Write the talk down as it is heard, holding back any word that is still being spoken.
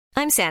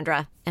I'm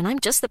Sandra, and I'm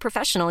just the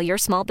professional your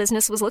small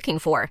business was looking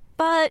for.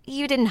 But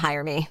you didn't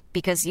hire me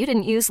because you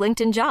didn't use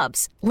LinkedIn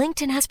Jobs.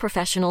 LinkedIn has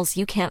professionals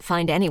you can't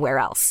find anywhere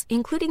else,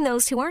 including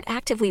those who aren't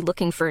actively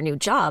looking for a new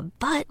job,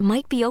 but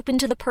might be open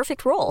to the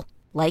perfect role,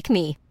 like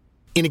me.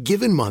 In a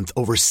given month,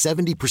 over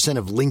 70%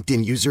 of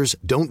LinkedIn users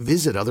don't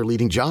visit other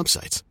leading job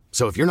sites.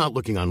 So if you're not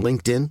looking on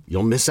LinkedIn,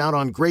 you'll miss out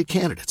on great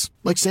candidates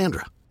like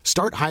Sandra.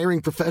 Start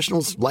hiring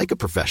professionals like a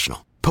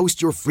professional.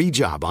 Post your free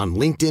job on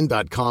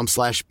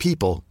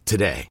linkedin.com/people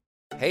today.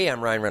 Hey,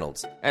 I'm Ryan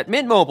Reynolds. At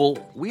Mint Mobile,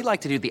 we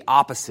like to do the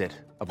opposite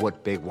of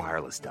what Big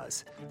Wireless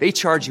does. They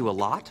charge you a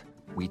lot,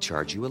 we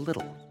charge you a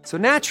little. So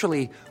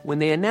naturally, when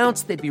they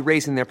announced they'd be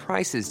raising their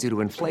prices due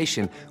to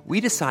inflation, we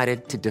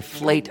decided to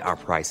deflate our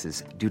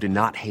prices due to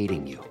not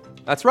hating you.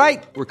 That's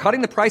right. We're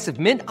cutting the price of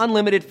Mint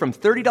Unlimited from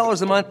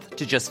 $30 a month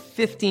to just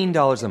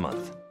 $15 a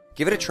month.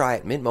 Give it a try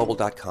at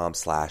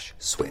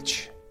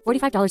mintmobile.com/switch.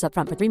 $45 up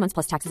front for 3 months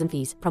plus taxes and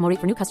fees. Promo rate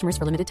for new customers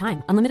for limited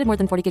time. Unlimited more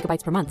than 40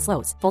 gigabytes per month.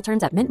 Slows full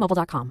terms at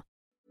mintmobile.com.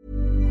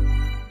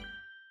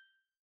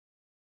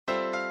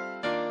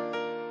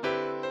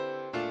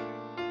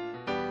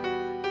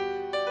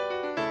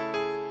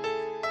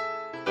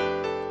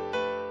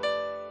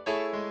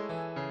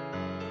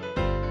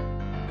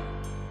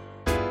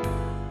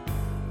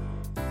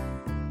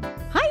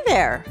 Hi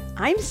there,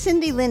 I'm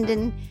Cindy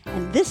Linden,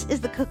 and this is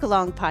the Cook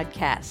Along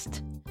Podcast.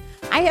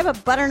 I have a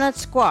butternut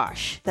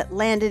squash that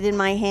landed in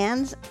my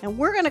hands, and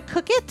we're going to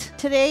cook it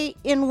today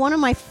in one of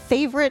my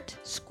favorite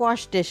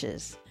squash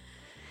dishes.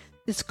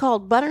 It's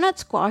called butternut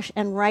squash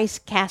and rice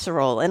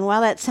casserole, and while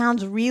that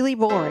sounds really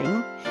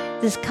boring,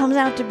 this comes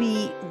out to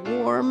be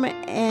warm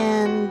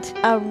and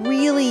a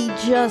really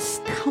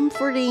just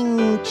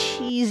comforting,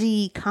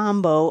 cheesy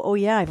combo. Oh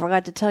yeah, I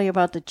forgot to tell you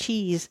about the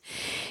cheese.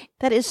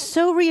 That is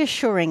so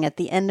reassuring at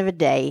the end of a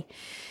day.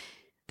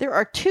 There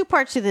are 2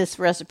 parts to this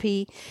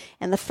recipe,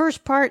 and the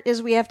first part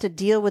is we have to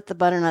deal with the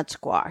butternut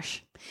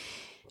squash.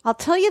 I'll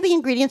tell you the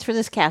ingredients for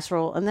this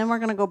casserole, and then we're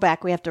going to go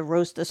back. We have to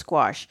roast the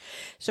squash.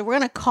 So we're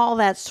going to call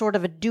that sort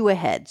of a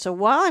do-ahead. So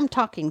while I'm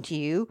talking to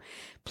you,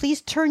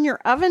 please turn your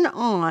oven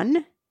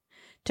on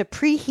to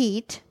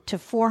preheat to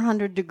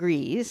 400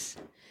 degrees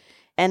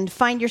and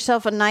find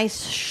yourself a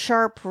nice,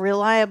 sharp,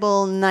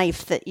 reliable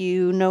knife that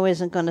you know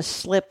isn't going to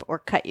slip or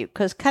cut you,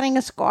 because cutting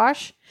a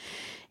squash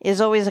is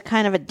always a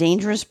kind of a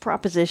dangerous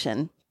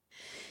proposition.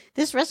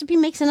 This recipe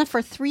makes enough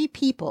for 3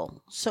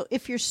 people. So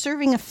if you're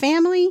serving a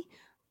family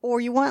or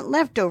you want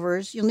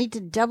leftovers, you'll need to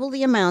double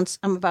the amounts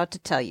I'm about to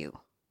tell you.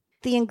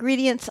 The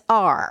ingredients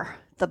are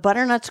the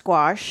butternut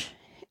squash,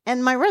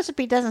 and my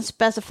recipe doesn't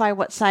specify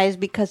what size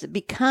because it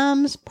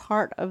becomes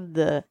part of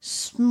the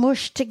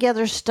smushed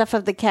together stuff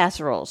of the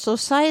casserole. So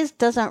size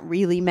doesn't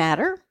really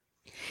matter.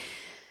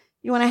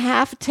 You want a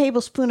half a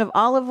tablespoon of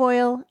olive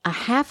oil, a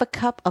half a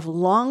cup of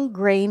long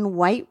grain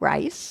white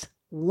rice,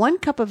 1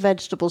 cup of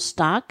vegetable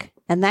stock,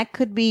 and that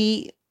could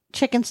be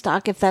chicken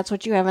stock if that's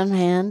what you have on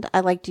hand. I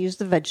like to use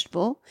the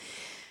vegetable.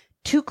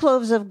 2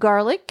 cloves of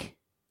garlic,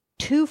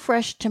 2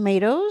 fresh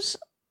tomatoes.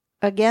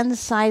 Again, the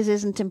size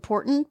isn't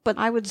important, but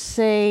I would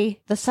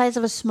say the size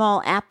of a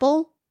small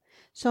apple.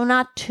 So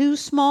not too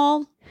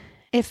small.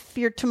 If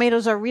your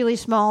tomatoes are really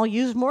small,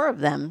 use more of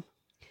them.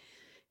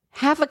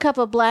 Half a cup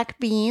of black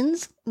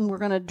beans, and we're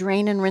going to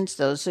drain and rinse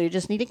those, so you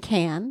just need a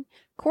can.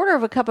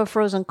 1/4 cup of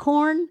frozen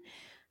corn,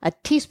 a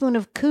teaspoon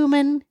of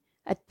cumin,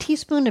 a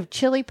teaspoon of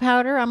chili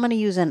powder. I'm going to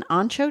use an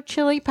ancho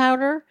chili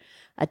powder,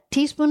 a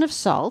teaspoon of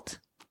salt,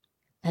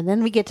 and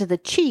then we get to the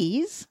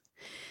cheese.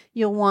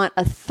 You'll want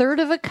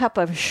 1/3 cup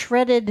of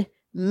shredded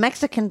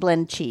Mexican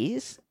blend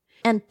cheese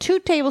and 2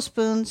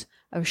 tablespoons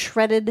of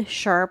shredded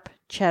sharp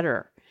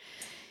cheddar.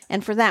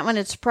 And for that one,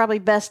 it's probably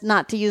best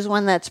not to use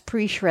one that's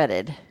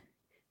pre-shredded.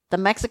 The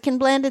Mexican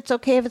blend, it's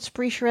okay if it's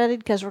pre-shredded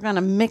because we're going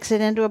to mix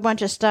it into a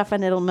bunch of stuff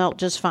and it'll melt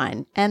just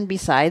fine. And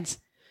besides,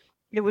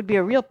 it would be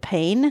a real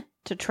pain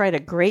to try to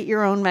grate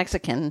your own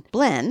Mexican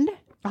blend,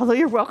 although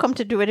you're welcome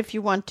to do it if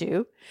you want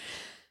to.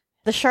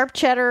 The sharp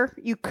cheddar,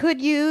 you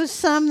could use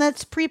some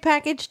that's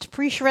pre-packaged,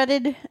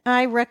 pre-shredded.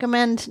 I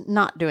recommend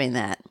not doing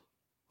that.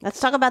 Let's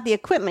talk about the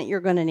equipment you're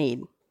going to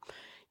need.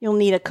 You'll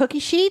need a cookie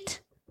sheet.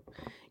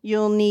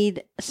 You'll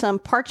need some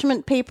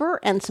parchment paper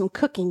and some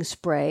cooking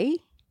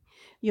spray.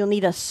 You'll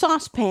need a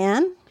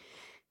saucepan,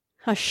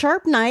 a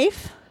sharp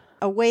knife,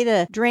 a way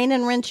to drain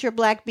and rinse your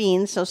black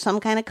beans, so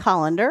some kind of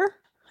colander.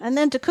 And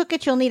then to cook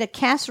it, you'll need a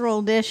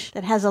casserole dish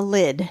that has a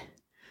lid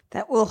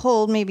that will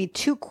hold maybe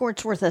 2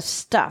 quarts worth of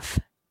stuff.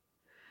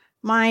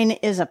 Mine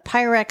is a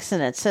Pyrex,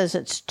 and it says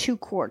it's 2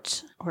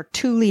 quarts or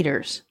 2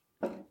 liters.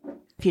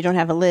 If you don't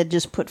have a lid,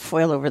 just put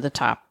foil over the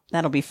top.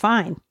 That'll be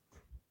fine.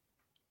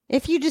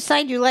 If you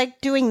decide you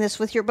like doing this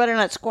with your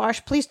butternut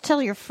squash, please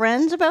tell your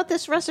friends about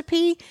this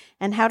recipe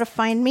and how to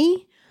find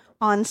me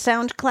on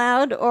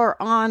SoundCloud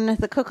or on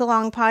the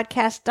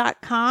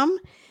cookalongpodcast.com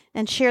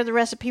and share the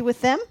recipe with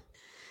them.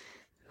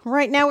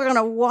 Right now, we're going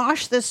to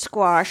wash this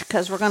squash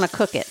because we're going to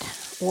cook it.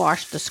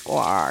 Wash the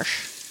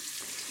squash.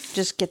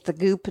 Just get the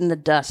goop and the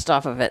dust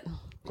off of it.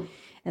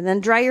 And then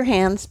dry your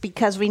hands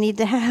because we need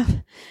to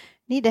have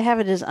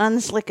it as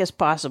unslick as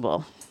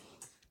possible.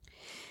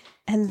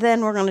 And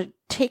then we're going to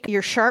take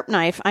your sharp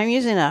knife. I'm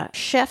using a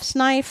chef's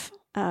knife,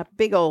 a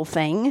big old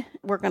thing.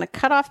 We're going to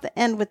cut off the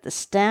end with the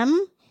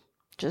stem.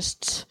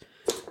 Just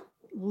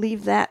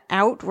leave that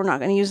out. We're not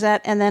going to use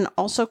that. And then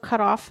also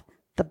cut off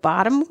the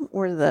bottom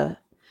where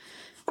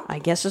I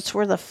guess it's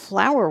where the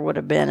flower would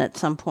have been at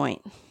some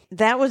point.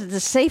 That was the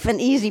safe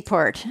and easy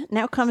part.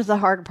 Now comes the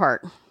hard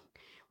part.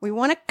 We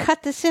want to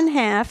cut this in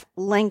half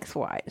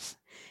lengthwise.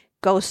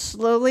 Go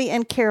slowly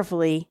and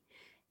carefully.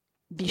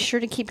 Be sure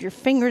to keep your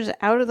fingers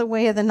out of the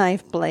way of the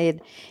knife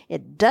blade.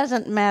 It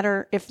doesn't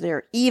matter if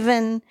they're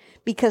even,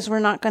 because we're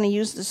not going to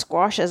use the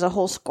squash as a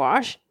whole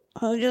squash.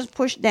 So just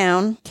push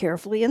down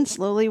carefully and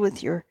slowly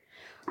with your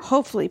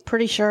hopefully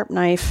pretty sharp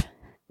knife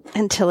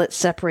until it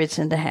separates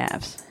into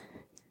halves.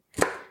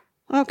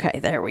 Okay,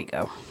 there we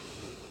go.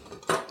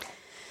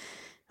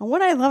 And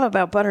what I love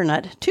about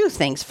butternut, two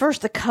things.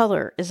 First, the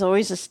color is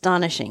always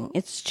astonishing.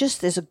 It's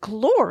just this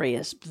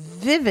glorious,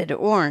 vivid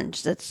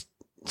orange that's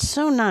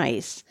so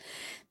nice.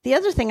 The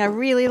other thing I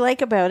really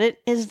like about it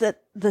is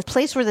that the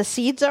place where the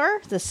seeds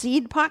are, the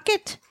seed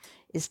pocket,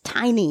 is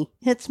tiny.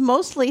 It's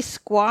mostly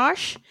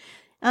squash,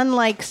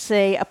 unlike,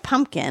 say, a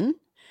pumpkin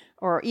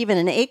or even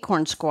an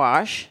acorn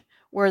squash,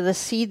 where the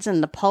seeds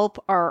and the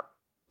pulp are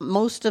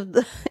most of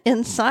the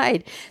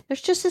inside.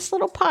 There's just this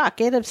little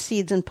pocket of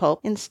seeds and pulp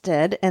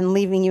instead, and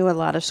leaving you a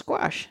lot of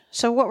squash.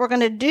 So what we're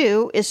going to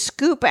do is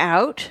scoop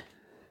out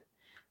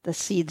the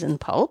seeds and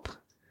pulp.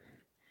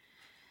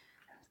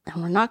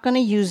 And we're not going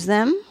to use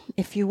them.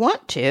 If you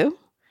want to,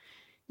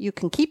 you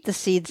can keep the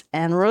seeds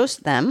and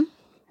roast them.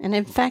 And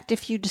in fact,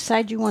 if you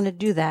decide you want to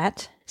do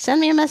that,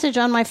 send me a message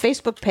on my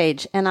Facebook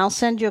page and I'll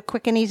send you a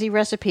quick and easy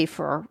recipe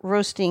for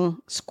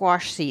roasting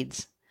squash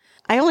seeds.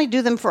 I only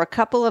do them for a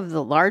couple of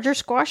the larger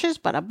squashes,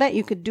 but I bet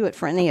you could do it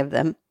for any of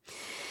them.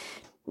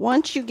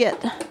 Once you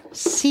get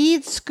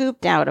seeds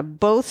scooped out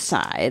of both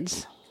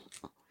sides,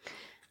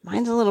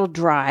 mine's a little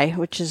dry,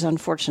 which is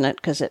unfortunate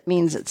because it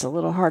means it's a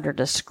little harder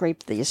to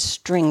scrape these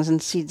strings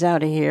and seeds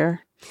out of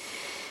here.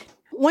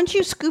 Once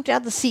you've scooped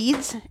out the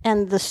seeds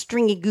and the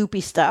stringy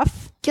goopy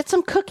stuff, get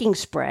some cooking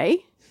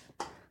spray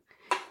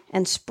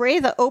and spray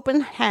the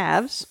open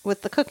halves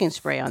with the cooking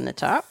spray on the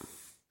top.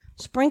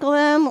 Sprinkle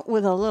them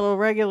with a little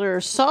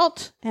regular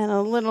salt and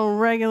a little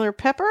regular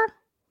pepper.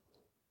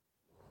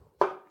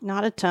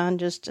 Not a ton,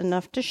 just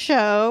enough to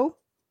show.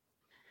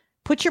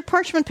 Put your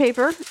parchment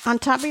paper on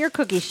top of your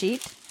cookie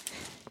sheet.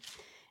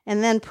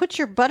 And then put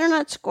your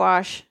butternut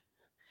squash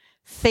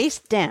face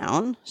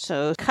down,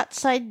 so cut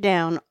side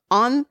down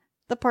on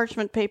the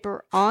parchment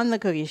paper on the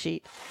cookie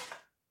sheet.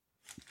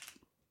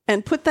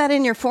 And put that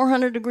in your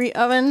 400-degree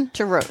oven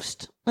to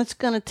roast. It's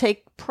going to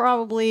take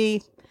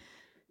probably,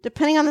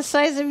 depending on the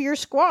size of your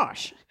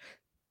squash,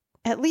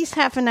 at least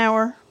half an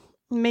hour,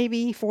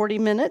 maybe 40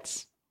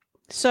 minutes.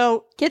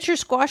 So get your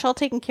squash all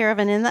taken care of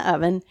and in the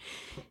oven.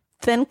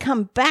 Then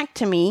come back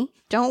to me.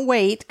 Don't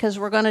wait, because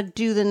we're going to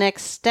do the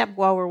next step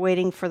while we're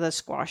waiting for the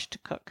squash to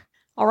cook.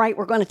 All right,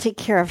 we're going to take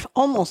care of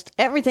almost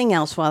everything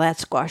else while that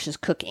squash is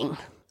cooking.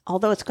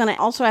 Although it's going to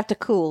also have to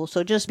cool,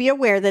 so just be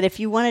aware that if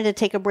you wanted to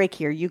take a break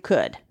here, you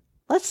could.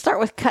 Let's start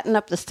with cutting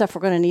up the stuff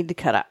we're going to need to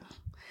cut up.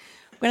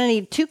 We're going to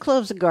need 2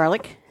 cloves of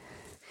garlic.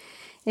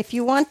 If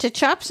you want to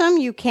chop some,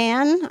 you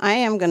can. I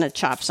am going to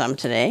chop some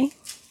today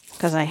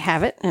because I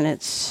have it and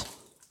it's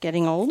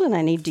getting old and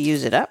I need to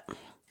use it up.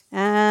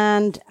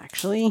 And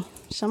actually,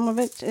 some of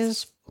it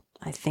is,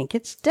 I think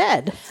it's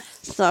dead.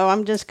 So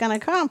I'm just going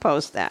to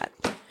compost that.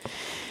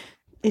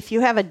 If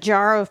you have a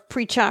jar of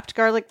pre-chopped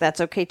garlic,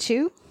 that's okay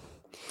too.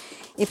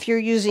 If you're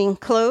using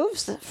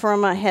cloves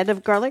from a head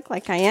of garlic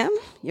like I am,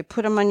 you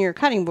put them on your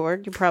cutting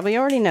board. You probably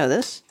already know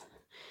this.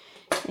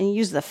 And you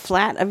use the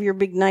flat of your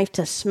big knife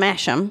to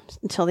smash them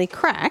until they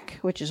crack,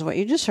 which is what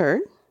you just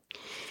heard.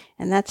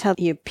 And that's how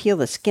you peel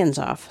the skins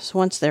off. So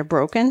once they're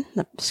broken,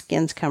 the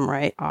skins come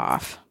right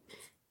off.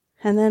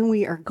 And then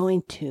we are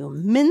going to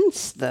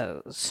mince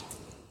those.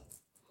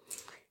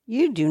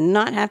 You do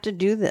not have to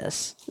do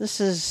this. This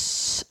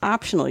is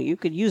optional. You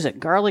could use a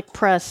garlic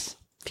press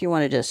if you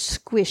want to just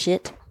squish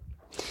it.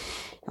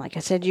 Like I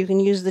said, you can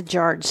use the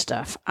jarred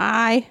stuff.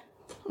 I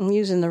am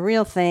using the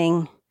real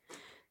thing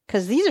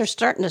because these are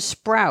starting to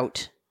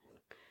sprout.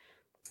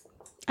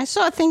 I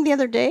saw a thing the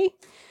other day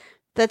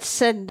that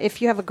said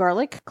if you have a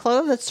garlic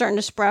clove that's starting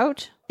to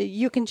sprout,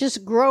 you can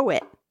just grow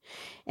it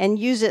and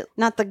use it,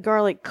 not the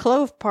garlic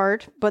clove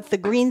part, but the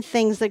green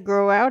things that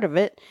grow out of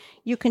it.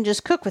 You can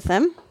just cook with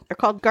them. They're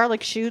called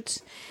garlic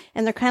shoots,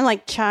 and they're kind of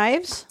like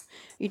chives.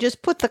 You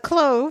just put the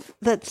clove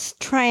that's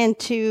trying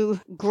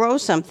to grow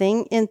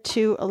something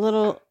into a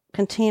little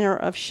container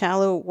of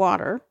shallow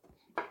water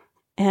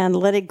and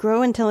let it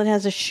grow until it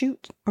has a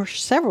shoot or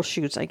several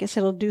shoots. I guess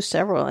it'll do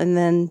several. And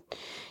then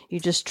you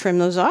just trim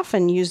those off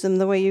and use them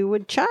the way you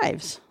would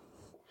chives.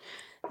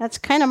 That's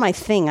kind of my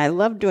thing. I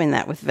love doing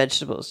that with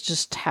vegetables,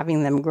 just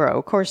having them grow.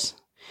 Of course,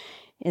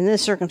 in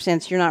this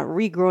circumstance, you're not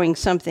regrowing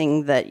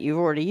something that you've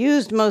already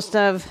used most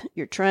of.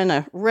 You're trying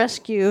to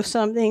rescue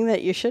something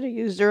that you should have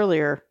used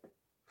earlier.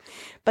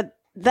 But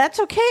that's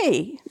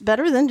okay.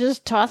 Better than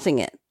just tossing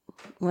it.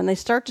 When they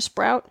start to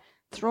sprout,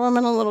 throw them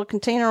in a little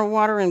container of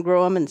water and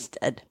grow them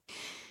instead.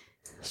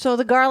 So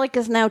the garlic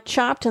is now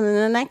chopped, and then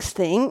the next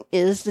thing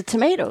is the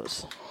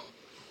tomatoes.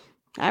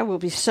 I will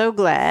be so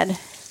glad.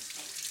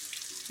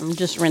 I'm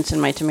just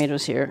rinsing my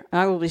tomatoes here.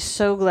 I will be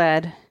so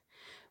glad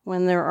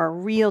when there are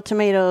real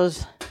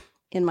tomatoes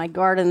in my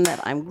garden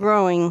that I'm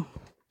growing.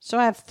 So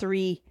I have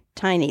 3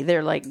 tiny.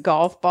 They're like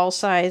golf ball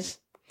size,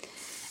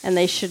 and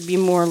they should be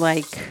more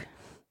like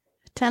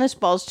tennis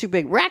ball's too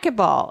big.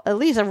 Racquetball, at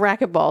least a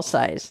racquetball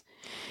size.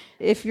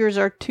 If yours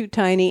are too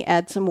tiny,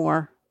 add some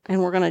more.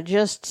 And we're going to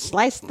just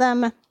slice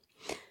them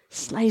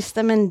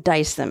and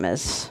dice them,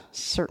 as a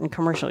certain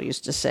commercial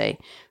used to say.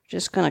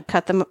 Just going to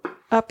cut them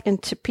up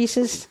into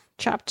pieces,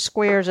 chopped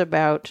squares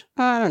about,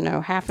 I don't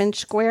know, 1/2 inch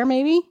square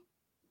maybe.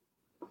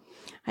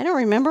 I don't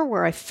remember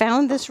where I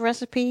found this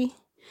recipe.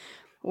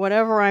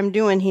 Whatever I'm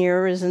doing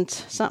here isn't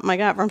something I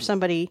got from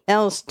somebody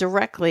else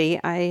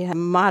directly. I have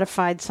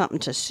modified something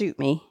to suit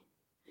me.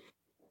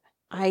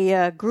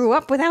 I grew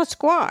up without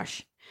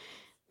squash.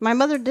 My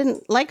mother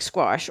didn't like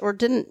squash or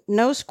didn't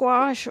know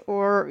squash,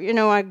 or,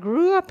 I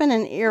grew up in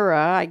an era,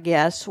 I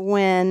guess,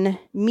 when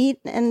meat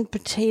and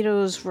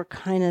potatoes were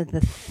kind of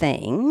the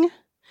thing.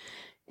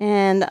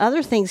 And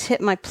other things hit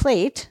my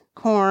plate,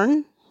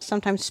 corn,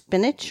 sometimes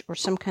spinach, or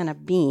some kind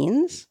of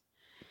beans.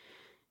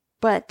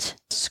 But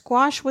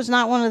squash was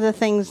not one of the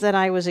things that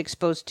I was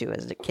exposed to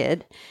as a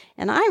kid.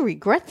 And I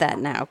regret that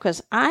now,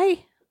 because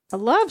I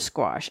love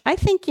squash. I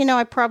think,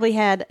 I probably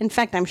had, in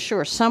fact, I'm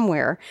sure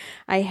somewhere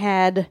I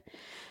had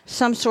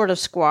some sort of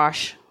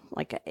squash,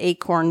 like an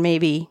acorn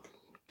maybe,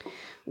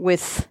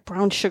 with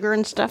brown sugar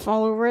and stuff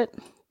all over it.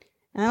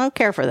 I don't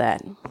care for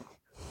that.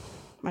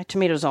 My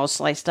tomatoes all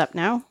sliced up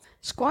now.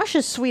 Squash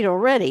is sweet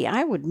already.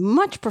 I would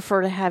much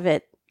prefer to have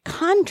it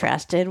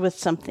contrasted with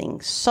something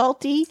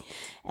salty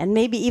and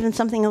maybe even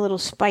something a little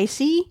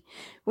spicy,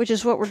 which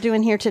is what we're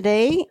doing here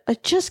today.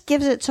 It just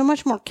gives it so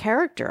much more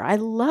character. I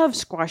love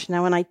squash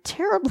now, and I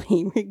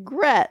terribly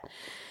regret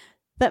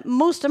that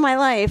most of my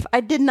life I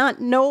did not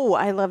know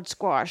I loved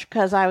squash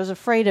because I was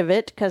afraid of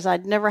it, because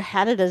I'd never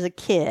had it as a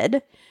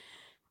kid.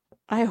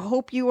 I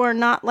hope you are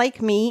not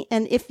like me,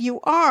 and if you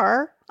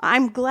are,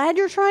 I'm glad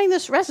you're trying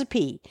this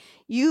recipe.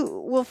 You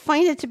will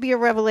find it to be a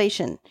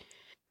revelation.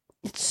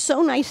 It's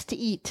so nice to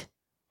eat.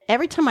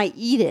 Every time I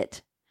eat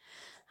it,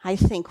 I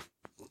think,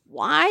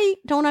 why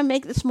don't I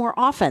make this more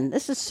often?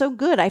 This is so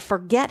good. I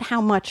forget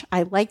how much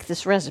I like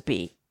this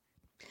recipe.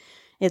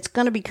 It's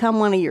going to become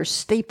one of your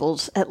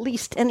staples, at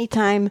least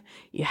anytime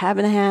you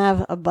happen to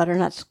have a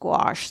butternut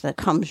squash that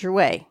comes your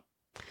way.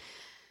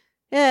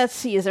 Let's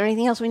see, is there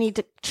anything else we need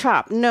to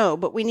chop? No,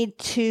 but we need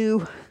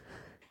to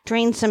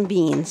drain some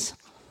beans.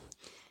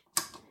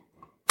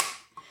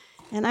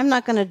 And I'm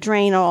not going to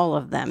drain all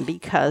of them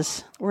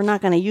because we're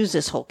not going to use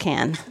this whole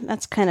can.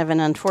 That's kind of an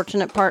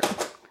unfortunate part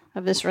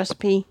of this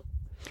recipe.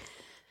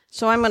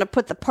 So I'm going to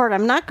put the part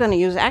I'm not going to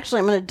use. Actually,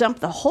 I'm going to dump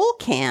the whole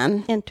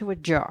can into a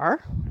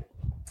jar.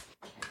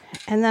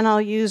 And then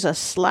I'll use a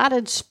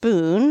slotted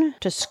spoon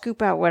to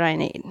scoop out what I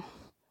need.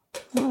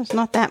 Well, there's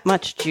not that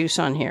much juice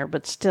on here,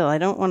 but still, I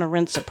don't want to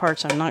rinse the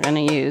parts I'm not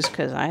going to use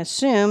because I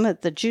assume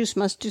that the juice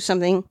must do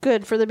something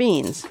good for the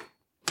beans.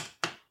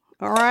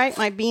 All right,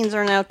 my beans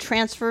are now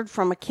transferred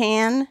from a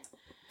can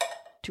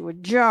to a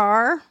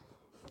jar.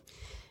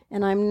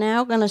 And I'm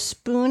now going to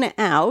spoon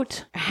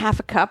out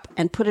 1/2 cup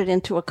and put it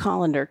into a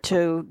colander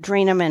to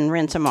drain them and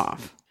rinse them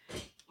off.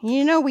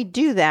 We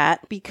do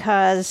that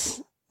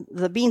because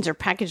the beans are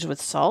packaged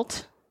with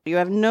salt. You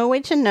have no way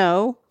to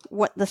know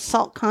what the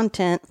salt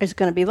content is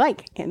going to be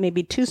like. It may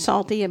be too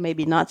salty, it may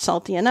be not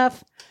salty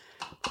enough.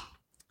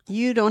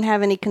 You don't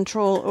have any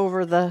control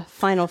over the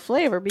final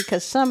flavor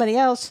because somebody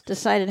else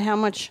decided how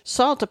much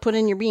salt to put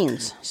in your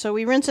beans. So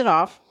we rinse it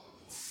off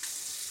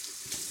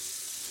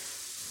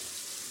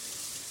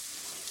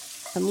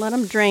and let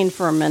them drain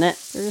for a minute.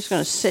 They're just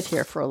going to sit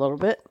here for a little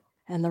bit.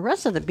 And the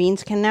rest of the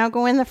beans can now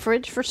go in the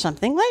fridge for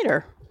something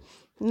later.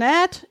 And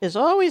that is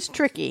always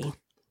tricky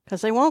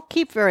because they won't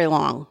keep very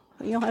long.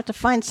 You'll have to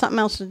find something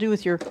else to do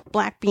with your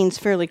black beans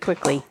fairly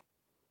quickly.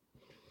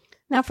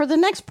 Now for the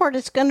next part,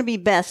 it's going to be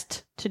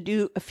best to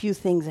do a few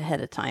things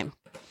ahead of time.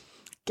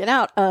 Get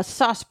out a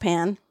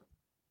saucepan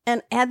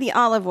and add the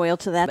olive oil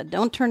to that, but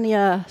don't turn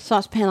the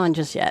saucepan on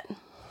just yet.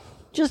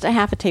 Just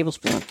 1/2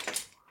 tablespoon,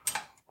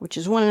 which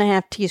is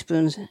 1.5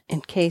 teaspoons in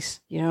case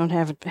you don't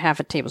have a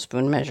 1/2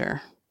 tablespoon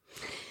measure.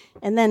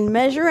 And then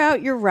measure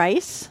out your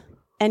rice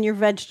and your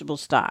vegetable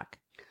stock.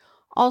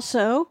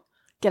 Also,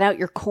 get out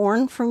your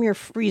corn from your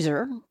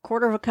freezer,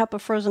 1/4 cup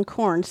of frozen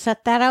corn.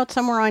 Set that out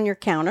somewhere on your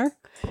counter.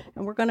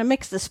 And we're going to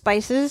mix the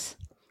spices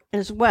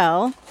as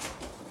well,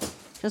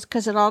 just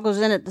because it all goes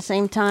in at the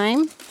same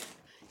time.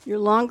 Your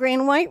long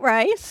grain white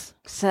rice,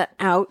 set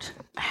out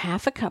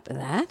 1/2 cup of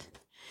that.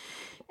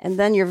 And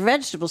then your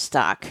vegetable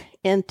stock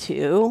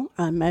into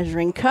a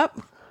measuring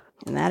cup.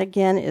 And that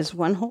again is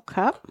 1 whole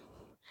cup.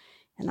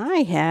 And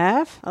I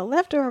have a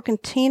leftover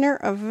container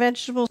of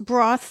vegetable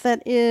broth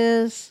that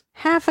is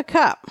 1/2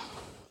 cup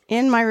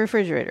in my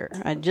refrigerator.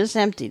 I just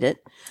emptied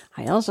it.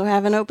 I also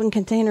have an open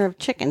container of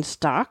chicken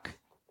stock.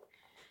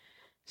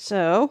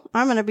 So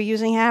I'm going to be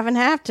using half and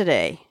half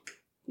today.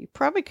 You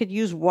probably could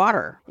use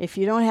water if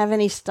you don't have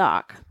any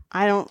stock.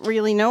 I don't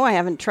really know. I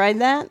haven't tried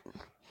that.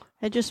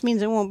 It just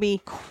means it won't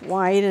be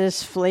quite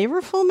as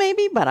flavorful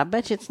maybe, but I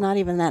bet you it's not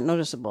even that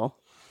noticeable.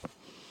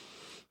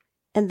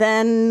 And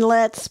then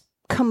let's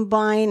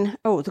combine,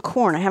 the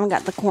corn. I haven't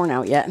got the corn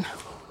out yet.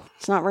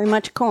 It's not very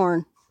much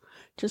corn.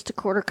 Just a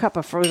 1/4 cup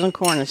of frozen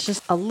corn. It's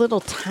just a little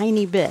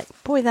tiny bit.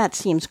 Boy, that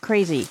seems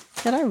crazy.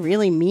 Did I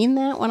really mean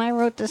that when I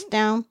wrote this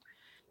down?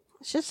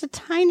 It's just a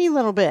tiny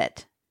little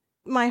bit.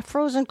 My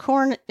frozen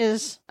corn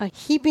is a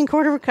heaping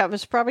 1/4 cup.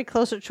 It's probably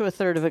closer to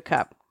 1/3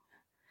 cup.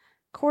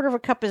 1/4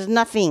 cup is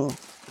nothing.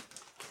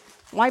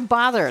 Why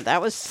bother?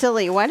 That was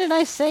silly. Why did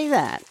I say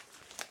that?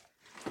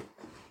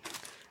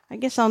 I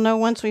guess I'll know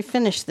once we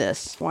finish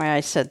this why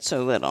I said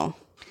so little.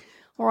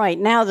 All right,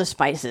 now the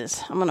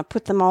spices. I'm going to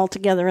put them all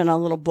together in a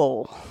little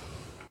bowl.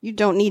 You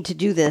don't need to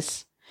do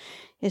this.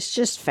 It's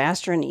just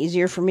faster and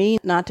easier for me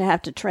not to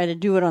have to try to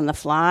do it on the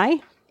fly.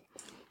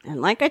 And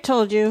like I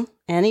told you,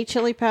 any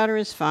chili powder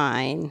is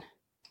fine.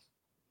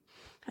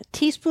 A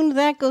teaspoon of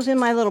that goes in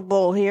my little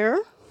bowl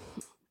here.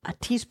 A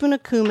teaspoon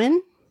of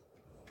cumin,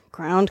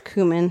 ground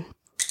cumin.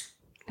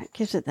 That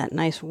gives it that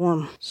nice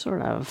warm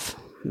sort of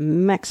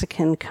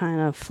Mexican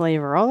kind of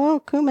flavor. Although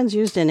cumin's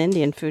used in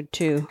Indian food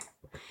too.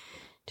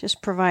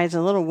 Just provides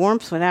a little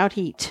warmth without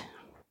heat.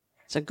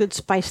 It's a good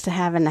spice to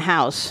have in the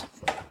house.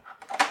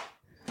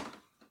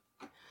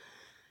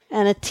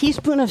 And a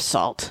teaspoon of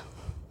salt.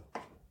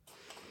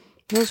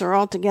 Those are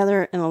all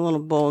together in a little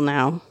bowl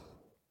now.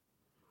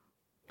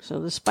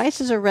 So the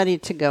spices are ready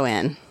to go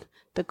in.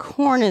 The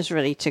corn is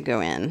ready to go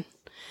in.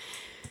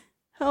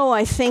 Oh,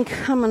 I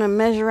think I'm going to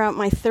measure out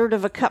my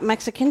 1/3 cup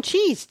Mexican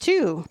cheese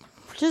too.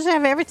 Just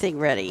have everything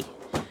ready.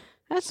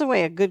 That's the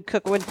way a good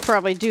cook would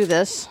probably do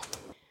this.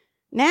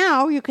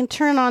 Now you can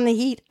turn on the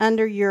heat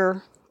under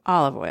your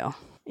olive oil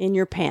in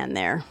your pan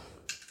there.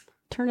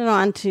 Turn it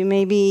on to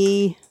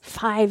maybe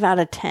 5 out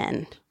of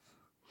 10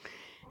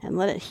 and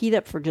let it heat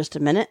up for just a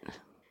minute.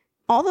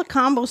 All the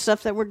combo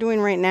stuff that we're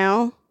doing right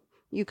now,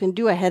 you can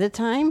do ahead of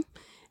time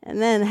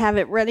and then have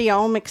it ready,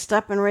 all mixed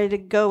up and ready to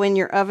go in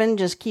your oven.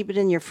 Just keep it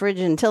in your fridge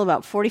until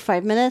about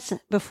 45 minutes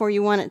before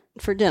you want it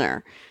for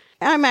dinner.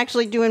 I'm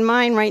actually doing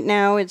mine right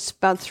now. It's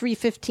about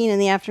 3:15 in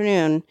the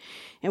afternoon,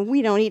 and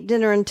we don't eat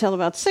dinner until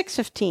about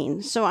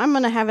 6:15. So I'm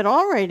going to have it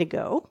all ready to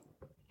go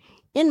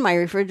in my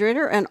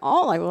refrigerator, and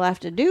all I will have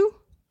to do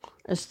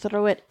is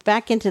throw it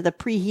back into the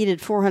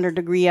preheated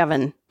 400-degree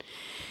oven.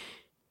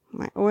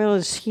 My oil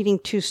is heating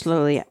too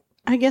slowly.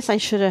 I guess I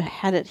should have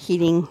had it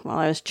heating while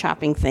I was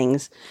chopping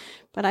things,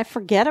 but I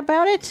forget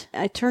about it.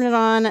 I turn it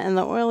on, and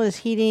the oil is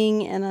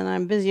heating, and then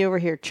I'm busy over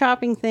here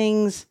chopping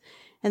things.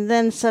 And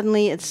then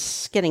suddenly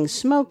it's getting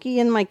smoky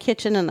in my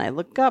kitchen, and I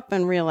look up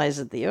and realize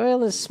that the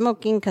oil is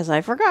smoking because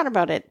I forgot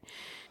about it.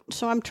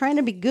 So I'm trying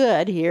to be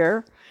good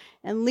here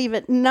and leave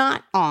it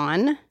not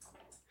on.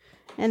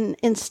 And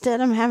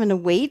instead I'm having to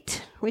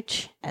wait,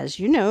 which, as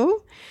you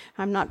know,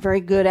 I'm not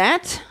very good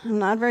at. I'm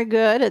not very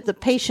good at the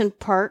patient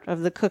part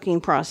of the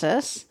cooking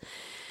process.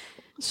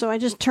 So I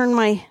just turn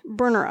my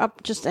burner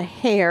up just a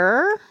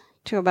hair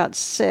to about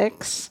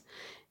 6.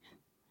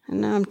 And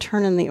now I'm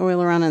turning the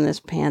oil around in this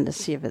pan to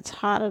see if it's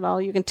hot at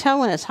all. You can tell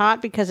when it's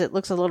hot because it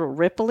looks a little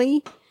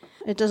ripply.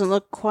 It doesn't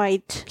look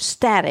quite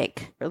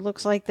static. It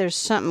looks like there's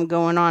something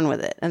going on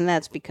with it, and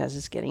that's because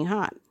it's getting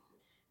hot.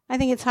 I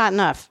think it's hot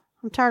enough.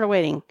 I'm tired of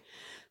waiting.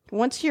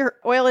 Once your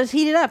oil is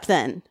heated up,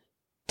 then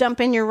dump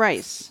in your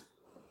rice.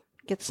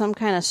 Get some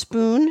kind of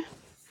spoon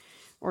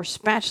or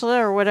spatula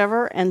or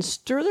whatever and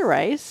stir the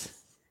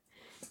rice.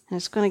 And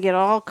it's going to get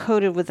all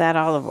coated with that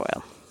olive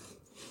oil.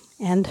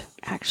 And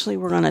actually,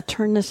 we're going to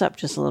turn this up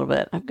just a little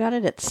bit. I've got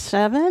it at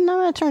 7. I'm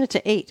going to turn it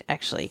to 8,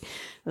 actually.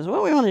 Because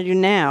what we want to do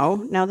now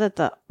that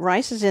the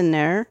rice is in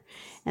there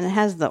and it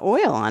has the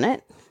oil on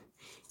it,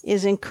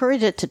 is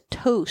encourage it to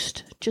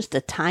toast just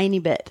a tiny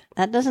bit.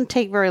 That doesn't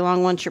take very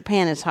long once your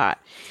pan is hot.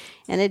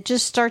 And it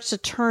just starts to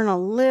turn a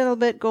little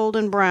bit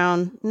golden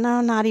brown.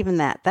 No, not even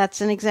that.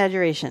 That's an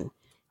exaggeration.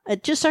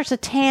 It just starts to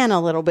tan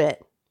a little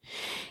bit.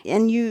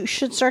 And you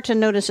should start to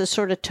notice a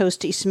sort of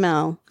toasty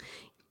smell,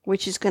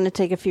 which is going to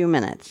take a few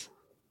minutes.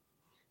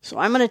 So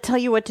I'm going to tell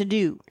you what to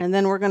do, and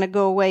then we're going to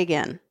go away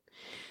again.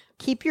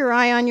 Keep your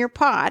eye on your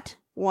pot.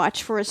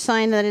 Watch for a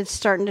sign that it's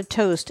starting to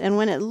toast. And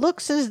when it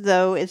looks as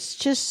though it's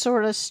just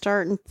sort of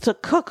starting to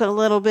cook a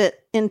little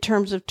bit in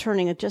terms of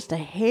turning it just a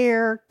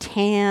hair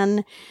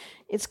tan,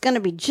 it's going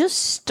to be just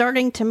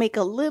starting to make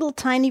a little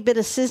tiny bit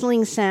of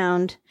sizzling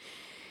sound.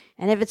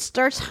 And if it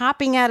starts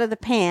hopping out of the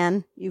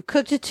pan, you've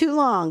cooked it too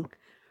long.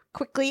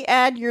 Quickly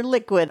add your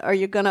liquid or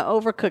you're going to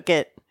overcook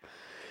it.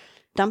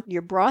 Dump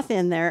your broth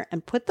in there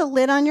and put the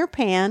lid on your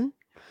pan.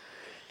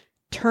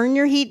 Turn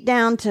your heat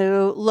down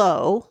to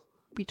low,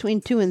 between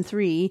 2 and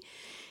 3,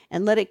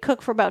 and let it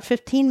cook for about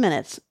 15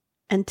 minutes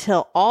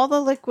until all the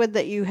liquid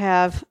that you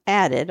have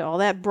added, all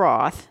that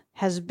broth,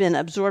 has been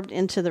absorbed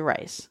into the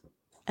rice.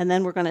 And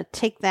then we're going to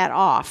take that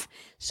off.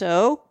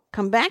 So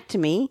come back to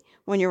me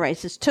When your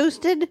rice is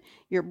toasted,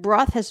 your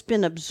broth has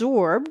been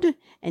absorbed,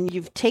 and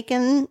you've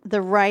taken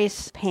the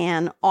rice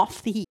pan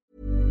off the heat.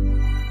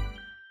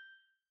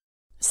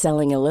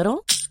 Selling a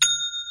little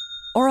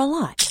or a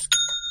lot?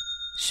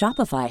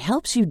 Shopify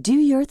helps you do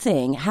your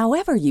thing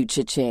however you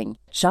cha-ching.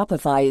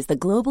 Shopify is the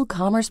global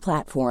commerce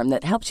platform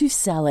that helps you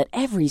sell at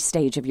every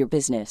stage of your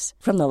business.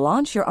 From the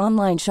launch your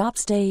online shop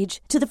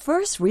stage to the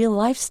first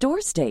real-life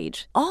store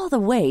stage, all the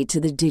way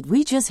to the did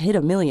we just hit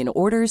a million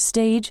orders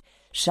stage.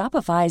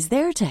 Shopify is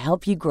there to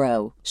help you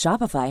grow.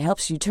 Shopify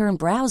helps you turn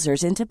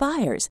browsers into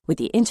buyers with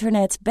the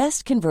internet's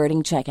best converting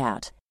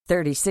checkout.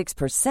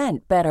 36%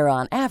 better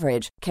on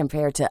average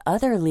compared to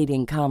other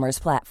leading commerce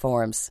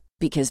platforms.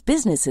 Because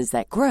businesses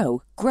that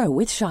grow, grow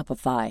with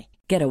Shopify.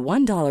 Get a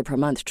 $1 per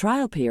month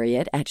trial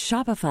period at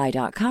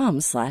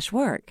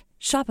shopify.com/work.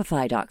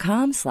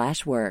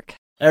 Shopify.com/work.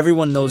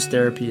 Everyone knows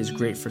therapy is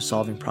great for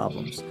solving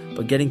problems,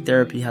 but getting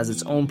therapy has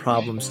its own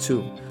problems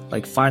too,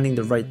 like finding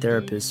the right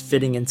therapist,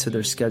 fitting into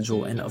their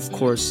schedule, and of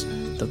course,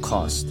 the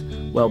cost.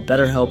 Well,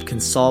 BetterHelp can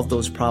solve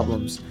those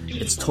problems.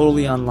 It's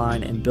totally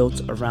online and built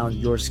around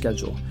your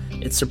schedule.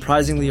 It's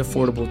surprisingly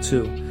affordable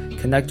too.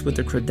 Connect with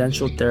a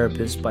credentialed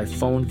therapist by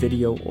phone,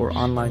 video, or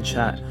online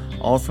chat,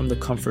 all from the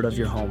comfort of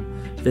your home.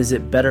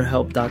 Visit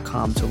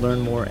BetterHelp.com to learn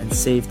more and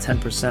save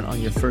 10%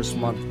 on your first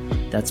month.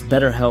 That's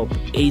BetterHelp,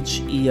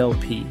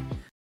 H-E-L-P.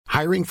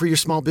 Hiring for your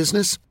small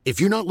business?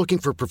 If you're not looking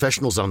for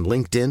professionals on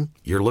LinkedIn,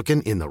 you're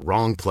looking in the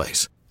wrong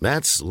place.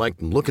 That's like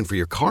looking for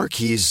your car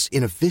keys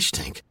in a fish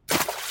tank.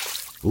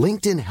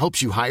 LinkedIn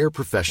helps you hire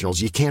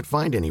professionals you can't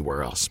find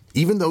anywhere else,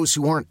 even those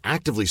who aren't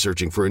actively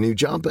searching for a new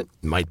job but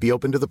might be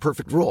open to the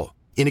perfect role.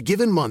 In a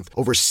given month,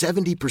 over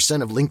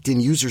 70% of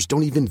LinkedIn users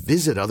don't even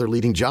visit other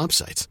leading job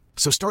sites.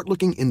 So start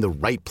looking in the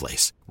right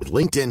place. With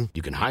LinkedIn,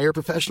 you can hire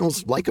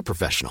professionals like a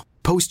professional.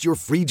 Post your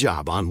free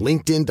job on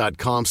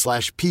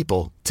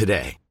linkedin.com/people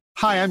today.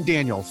 Hi, I'm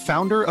Daniel,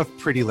 founder of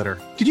Pretty Litter.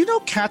 Did you know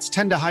cats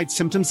tend to hide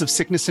symptoms of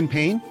sickness and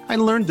pain? I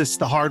learned this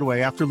the hard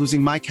way after losing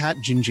my cat,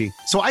 Gingy.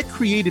 So I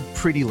created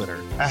Pretty Litter,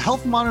 a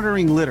health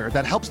monitoring litter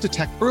that helps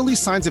detect early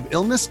signs of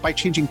illness by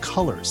changing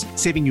colors,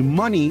 saving you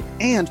money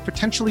and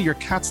potentially your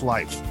cat's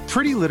life.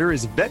 Pretty Litter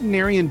is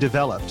veterinarian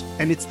developed,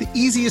 and it's the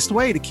easiest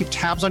way to keep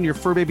tabs on your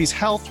fur baby's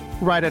health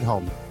right at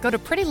home. Go to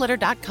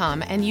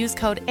prettylitter.com and use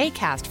code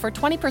ACAST for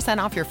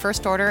 20% off your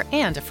first order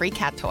and a free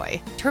cat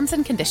toy. Terms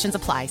and conditions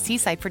apply. See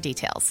site for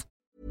details.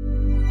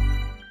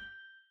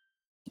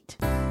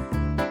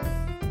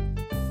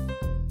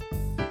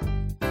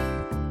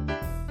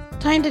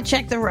 Time to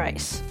check the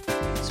rice.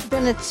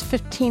 It's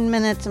 15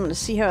 minutes. I'm going to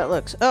see how it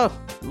looks. Oh,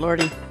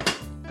 lordy.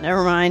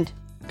 Never mind.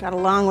 Got a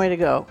long way to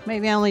go.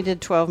 Maybe I only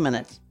did 12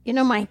 minutes. You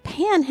know, my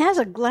pan has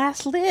a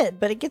glass lid,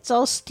 but it gets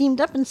all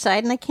steamed up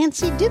inside and I can't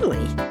see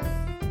diddly.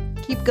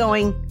 Keep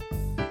going.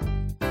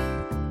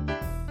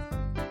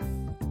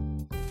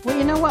 Well,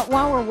 you know what?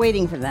 While we're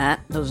waiting for that,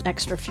 those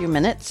extra few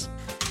minutes,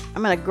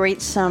 I'm going to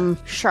grate some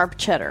sharp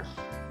cheddar.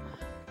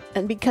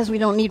 And because we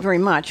don't need very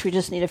much, we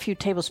just need a few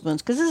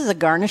tablespoons, because this is a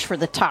garnish for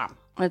the top.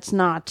 It's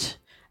not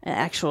an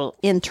actual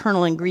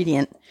internal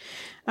ingredient.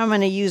 I'm going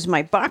to use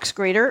my box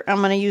grater. I'm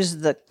going to use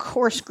the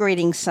coarse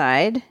grating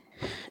side.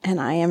 And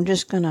I am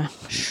just going to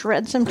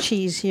shred some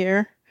cheese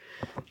here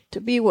to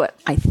be what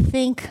I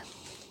think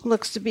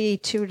looks to be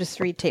 2 to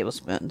 3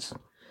 tablespoons.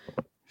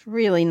 It's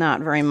really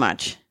not very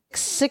much.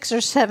 6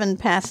 or 7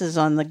 passes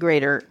on the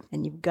grater,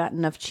 and you've got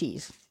enough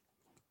cheese.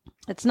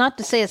 It's not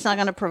to say it's not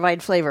going to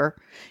provide flavor.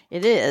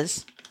 It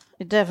is.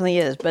 It definitely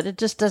is. But it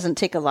just doesn't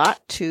take a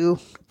lot to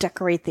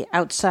decorate the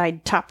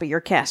outside top of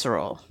your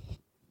casserole.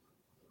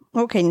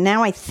 Okay,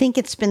 now I think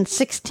it's been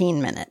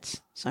 16 minutes.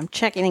 So I'm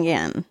checking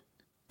again.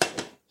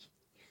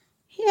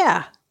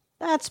 Yeah,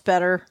 that's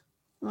better.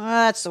 Well,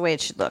 that's the way it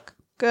should look.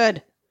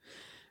 Good.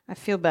 I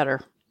feel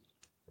better.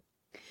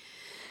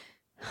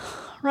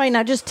 Right,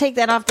 now just take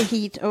that off the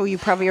heat. Oh, you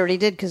probably already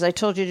did because I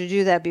told you to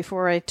do that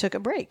before I took a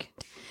break.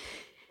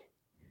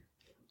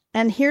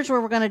 And here's where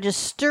we're going to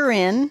just stir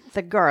in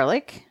the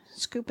garlic.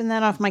 Scooping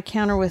that off my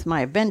counter with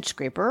my bench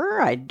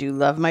scraper. I do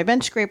love my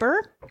bench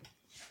scraper.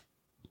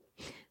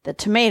 The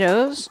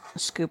tomatoes,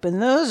 scooping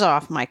those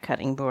off my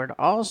cutting board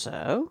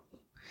also.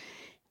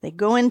 They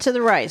go into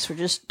the rice. We're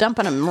just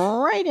dumping them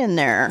right in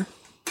there.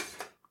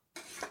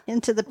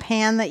 Into the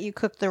pan that you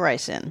cooked the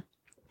rice in.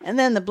 And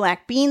then the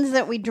black beans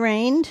that we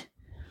drained.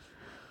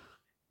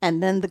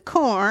 And then the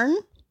corn.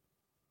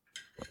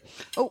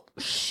 Oh,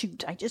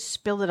 shoot. I just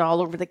spilled it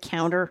all over the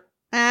counter.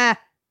 All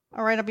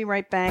right, I'll be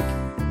right back.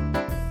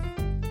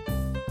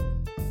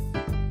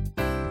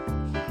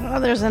 Oh,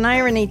 there's an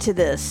irony to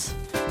this.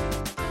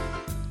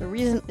 The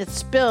reason it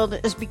spilled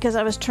is because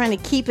I was trying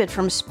to keep it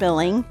from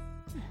spilling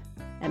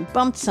and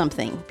bumped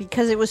something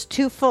because it was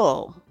too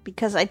full.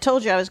 Because I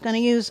told you I was going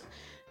to use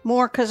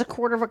more because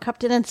 1/4 cup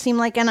didn't seem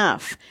like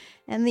enough.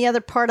 And the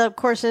other part, of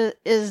course,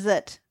 is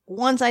that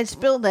once I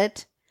spilled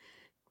it,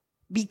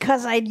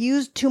 because I'd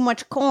used too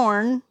much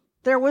corn,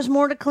 there was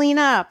more to clean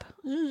up.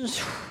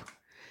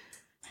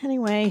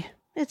 Anyway,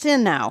 it's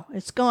in now.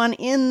 It's gone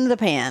in the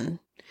pan.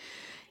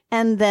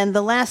 And then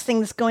the last thing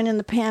that's going in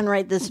the pan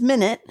right this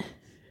minute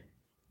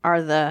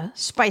are the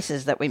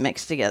spices that we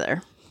mixed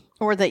together,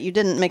 or that you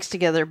didn't mix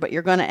together, but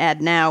you're going to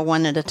add now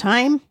one at a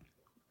time.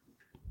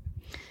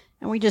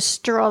 And we just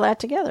stir all that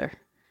together.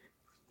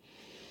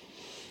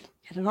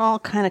 Get it all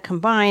kind of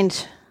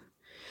combined.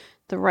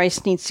 The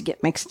rice needs to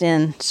get mixed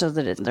in so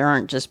that there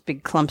aren't just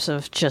big clumps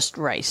of just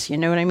rice. You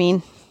know what I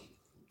mean?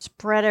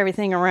 Spread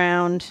everything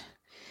around.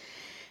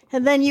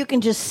 And then you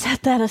can just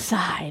set that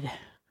aside.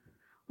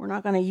 We're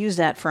not going to use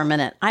that for a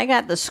minute. I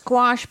got the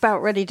squash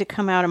about ready to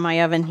come out of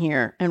my oven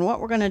here. And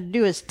what we're going to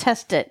do is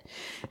test it.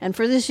 And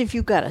for this, if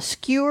you've got a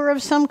skewer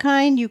of some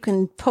kind, you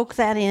can poke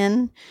that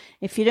in.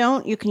 If you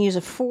don't, you can use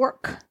a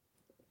fork.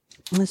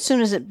 And as soon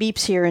as it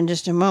beeps here in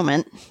just a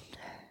moment,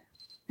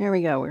 there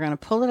we go. We're going to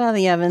pull it out of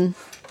the oven.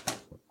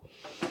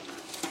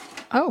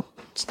 Oh,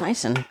 it's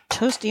nice and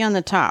toasty on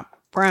the top.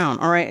 Brown.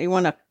 All right, you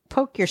want to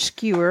poke your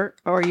skewer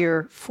or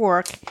your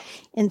fork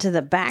into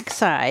the back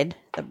side,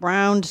 the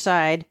browned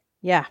side.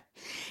 Yeah,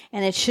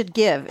 and it should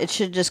give. It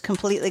should just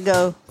completely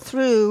go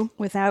through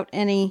without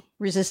any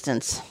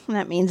resistance. And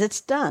that means it's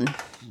done.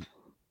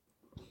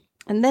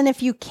 And then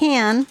if you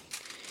can,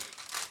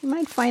 you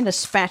might find a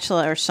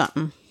spatula or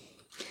something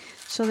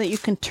so that you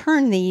can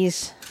turn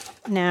these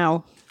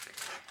now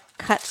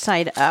cut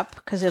side up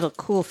because it'll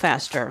cool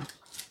faster.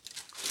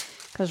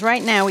 Because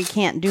right now we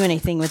can't do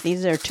anything with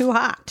these. They're too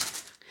hot.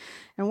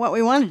 And what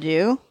we want to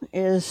do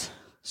is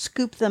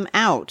scoop them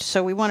out.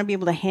 So we want to be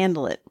able to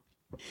handle it.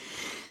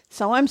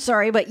 So I'm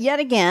sorry, but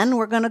yet again,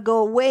 we're going to go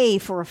away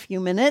for a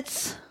few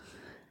minutes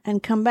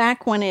and come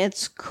back when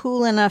it's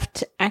cool enough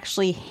to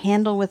actually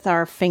handle with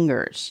our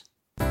fingers.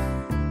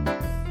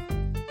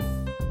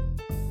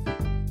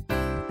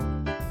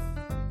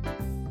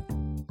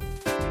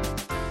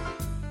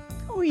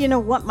 Oh, you know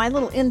what? My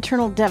little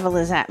internal devil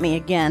is at me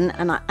again,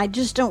 and I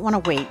just don't want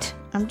to wait.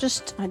 I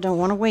don't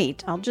want to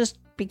wait. I'll just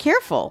be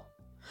careful.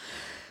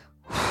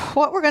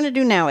 What we're going to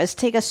do now is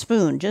take a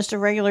spoon, just a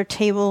regular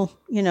table,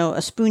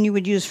 a spoon you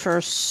would use for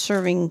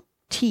serving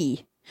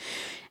tea,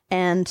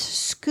 and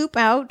scoop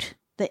out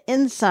the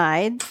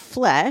inside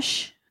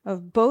flesh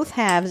of both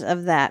halves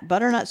of that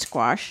butternut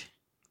squash.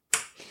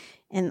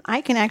 And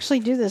I can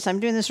actually do this. I'm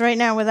doing this right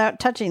now without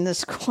touching the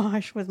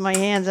squash with my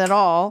hands at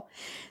all.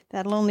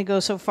 That'll only go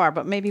so far,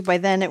 but maybe by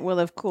then it will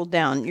have cooled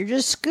down. You're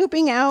just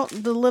scooping out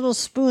the little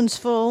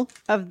spoonsful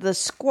of the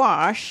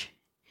squash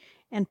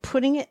and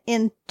putting it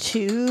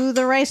into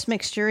the rice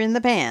mixture in the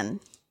pan.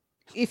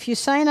 If you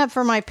sign up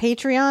for my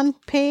Patreon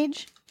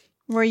page,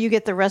 where you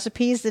get the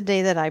recipes the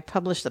day that I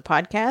publish the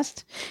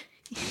podcast,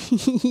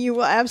 you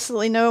will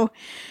absolutely know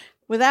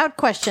without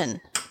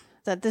question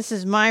that this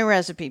is my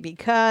recipe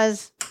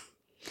because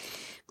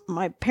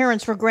my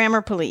parents were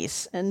grammar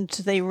police and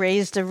they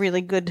raised a really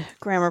good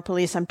grammar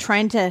police. I'm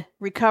trying to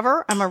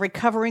recover. I'm a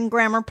recovering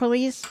grammar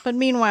police. But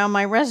meanwhile,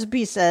 my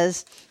recipe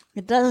says,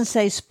 it doesn't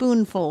say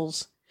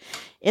spoonfuls.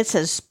 It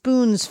says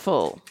spoons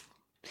full,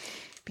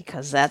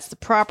 because that's the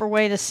proper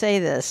way to say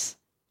this.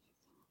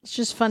 It's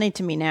just funny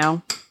to me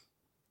now.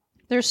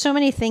 There's so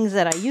many things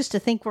that I used to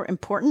think were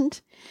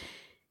important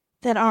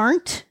that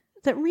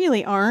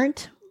really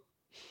aren't.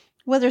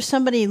 Whether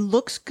somebody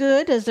looks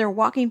good as they're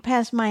walking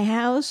past my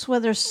house,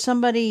 whether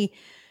somebody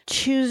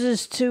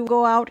chooses to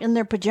go out in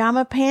their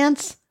pajama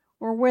pants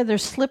or wear their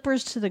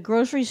slippers to the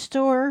grocery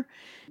store,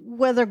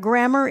 whether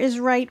grammar is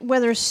right,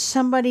 whether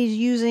somebody's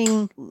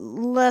using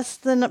less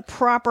than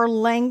proper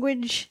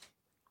language,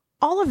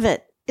 all of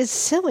it is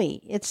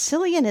silly. It's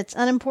silly and it's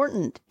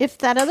unimportant. If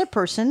that other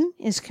person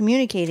is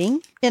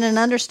communicating in an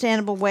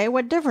understandable way,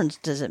 what difference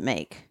does it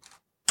make?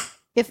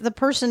 If the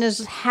person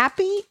is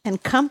happy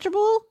and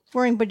comfortable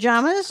wearing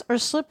pajamas or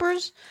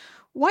slippers,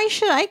 why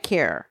should I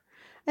care?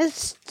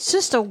 It's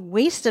just a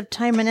waste of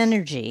time and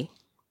energy.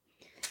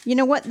 You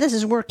know what? This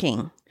is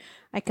working.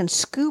 I can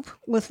scoop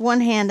with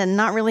one hand and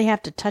not really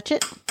have to touch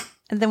it.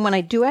 And then when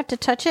I do have to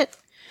touch it,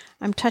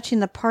 I'm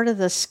touching the part of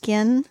the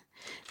skin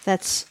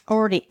that's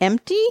already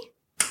empty.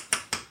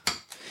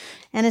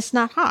 And it's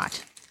not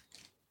hot.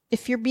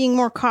 If you're being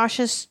more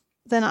cautious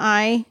than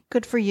I,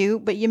 good for you,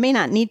 but you may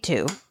not need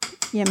to.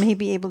 You may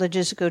be able to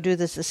just go do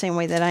this the same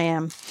way that I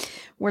am.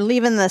 We're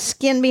leaving the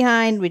skin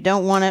behind. We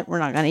don't want it. We're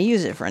not going to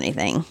use it for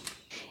anything.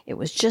 It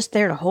was just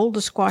there to hold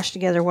the squash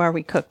together while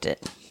we cooked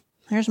it.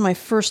 There's my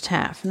first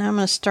half. Now I'm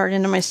going to start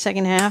into my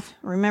second half,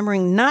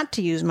 remembering not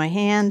to use my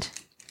hand.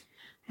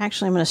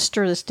 Actually, I'm going to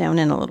stir this down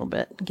in a little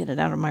bit and get it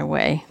out of my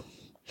way.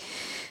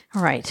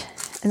 All right.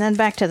 And then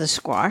back to the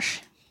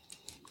squash.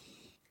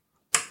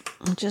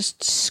 And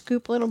just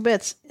scoop little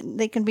bits.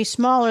 They can be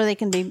smaller, they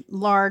can be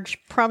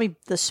large. Probably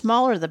the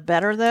smaller the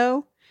better,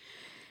 though,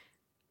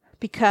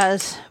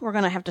 because we're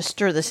going to have to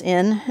stir this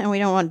in, and we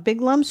don't want big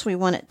lumps. We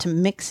want it to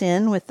mix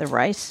in with the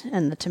rice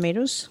and the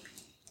tomatoes.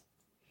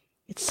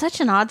 It's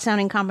such an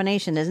odd-sounding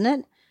combination, isn't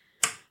it?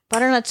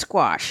 Butternut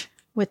squash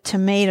with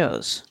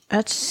tomatoes.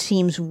 That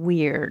seems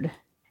weird.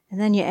 And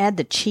then you add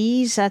the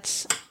cheese.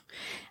 That's,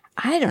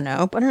 I don't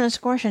know, butternut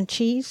squash and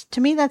cheese.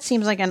 To me, that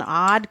seems like an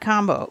odd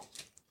combo.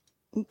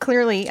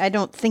 Clearly, I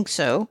don't think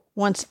so.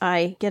 Once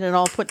I get it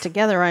all put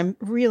together, I'm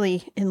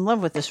really in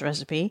love with this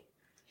recipe.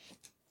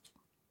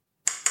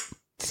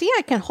 see,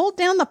 I can hold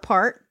down the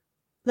part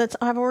that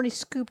I've already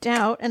scooped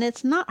out, and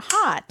it's not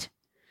hot.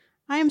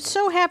 I am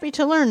so happy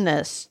to learn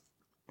this,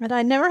 that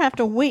I never have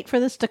to wait for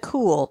this to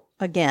cool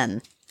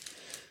again,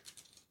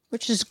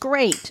 which is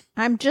great.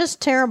 I'm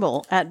just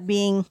terrible at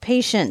being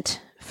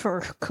patient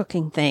for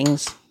cooking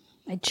things.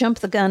 I jump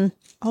the gun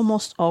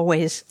almost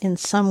always in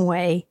some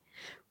way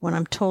when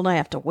I'm told I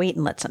have to wait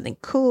and let something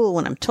cool,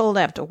 when I'm told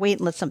I have to wait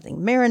and let something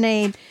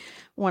marinate,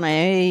 when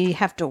I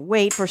have to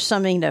wait for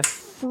something to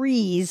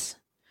freeze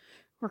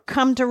or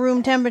come to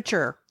room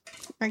temperature.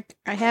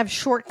 I have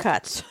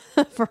shortcuts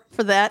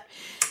for that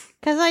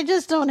because I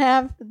just don't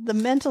have the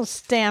mental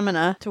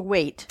stamina to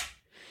wait.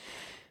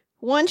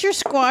 Once your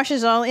squash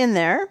is all in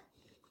there,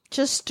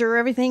 just stir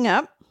everything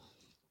up,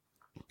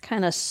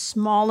 kind of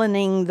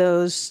smallening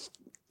those.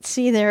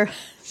 See,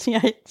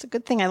 it's a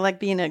good thing I like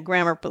being a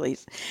grammar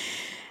police.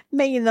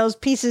 Making those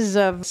pieces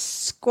of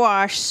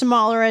squash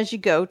smaller as you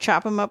go.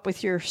 Chop them up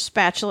with your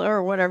spatula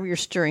or whatever you're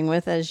stirring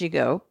with as you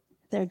go.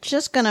 They're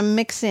just going to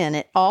mix in.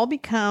 It all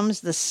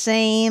becomes the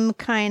same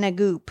kind of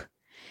goop.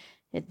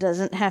 It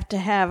doesn't have to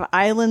have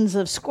islands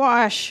of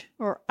squash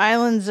or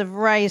islands of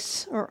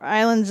rice or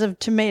islands of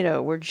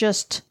tomato. We're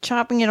just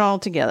chopping it all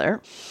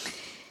together,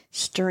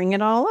 stirring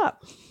it all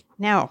up.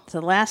 Now,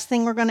 the last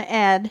thing we're going to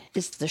add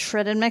is the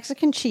shredded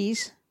Mexican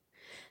cheese.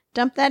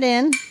 Dump that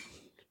in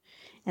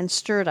and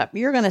stir it up.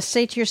 You're going to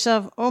say to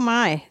yourself, oh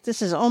my,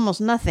 this is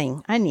almost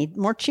nothing. I need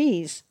more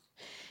cheese.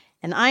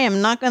 And I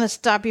am not going to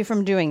stop you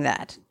from doing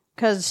that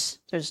because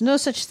there's no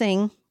such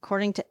thing,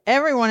 according to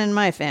everyone in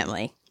my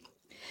family,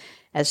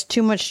 as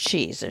too much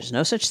cheese. There's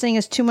no such thing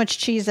as too much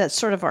cheese. That's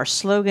sort of our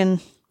slogan.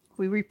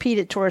 We repeat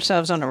it to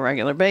ourselves on a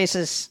regular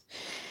basis.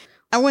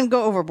 I wouldn't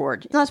go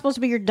overboard. It's not supposed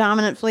to be your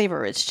dominant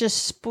flavor. It's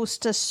just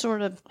supposed to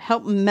sort of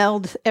help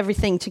meld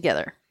everything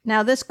together.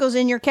 Now this goes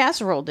in your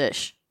casserole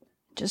dish.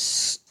 Just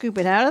scoop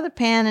it out of the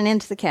pan and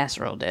into the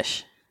casserole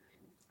dish.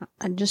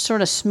 And just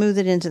sort of smooth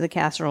it into the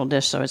casserole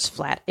dish so it's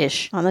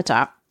flat-ish on the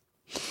top.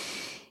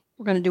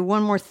 We're going to do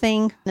one more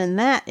thing, and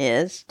that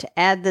is to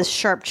add this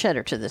sharp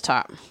cheddar to the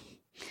top.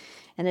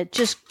 And it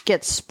just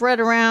gets spread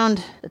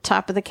around the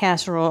top of the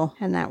casserole,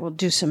 and that will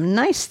do some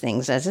nice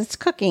things as it's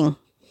cooking.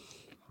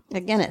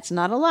 Again, it's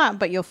not a lot,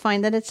 but you'll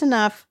find that it's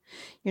enough.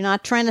 You're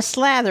not trying to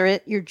slather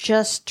it. You're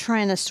just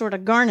trying to sort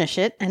of garnish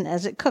it. And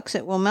as it cooks,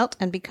 it will melt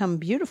and become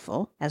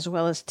beautiful as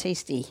well as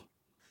tasty.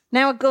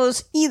 Now it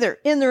goes either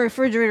in the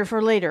refrigerator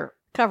for later.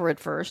 Cover it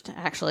first,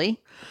 actually.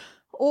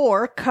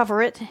 Or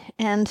cover it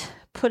and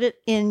put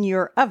it in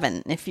your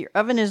oven. If your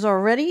oven is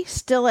already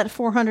still at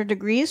 400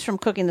 degrees from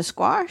cooking the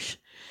squash,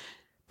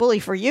 bully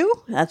for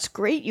you. That's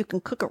great. You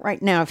can cook it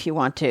right now if you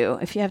want to.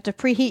 If you have to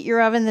preheat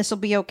your oven, this will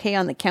be okay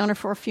on the counter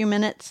for a few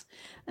minutes.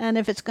 And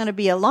if it's going to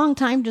be a long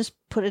time, just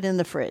put it in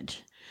the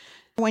fridge.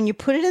 When you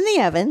put it in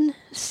the oven,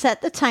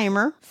 set the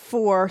timer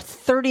for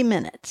 30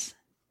 minutes.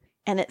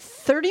 And at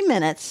 30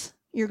 minutes,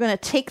 you're going to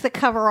take the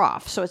cover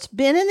off. So it's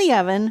been in the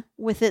oven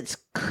with its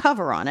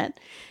cover on it.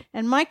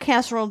 And my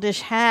casserole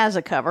dish has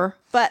a cover,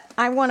 but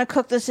I want to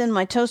cook this in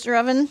my toaster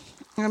oven.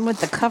 And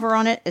with the cover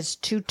on it, it's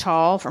too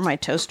tall for my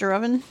toaster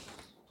oven.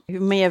 You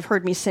may have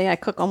heard me say I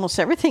cook almost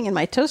everything in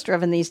my toaster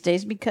oven these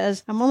days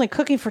because I'm only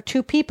cooking for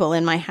 2 people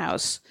in my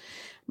house.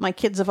 My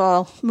kids have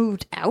all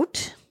moved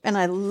out, and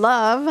I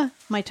love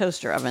my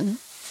toaster oven.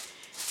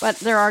 But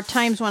there are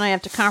times when I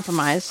have to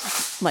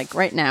compromise, like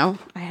right now.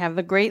 I have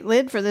a great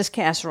lid for this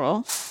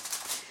casserole,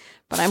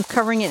 but I'm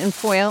covering it in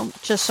foil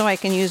just so I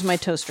can use my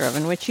toaster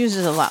oven, which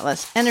uses a lot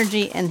less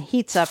energy and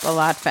heats up a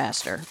lot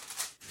faster.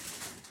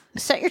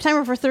 Set your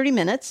timer for 30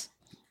 minutes.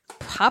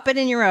 Pop it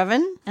in your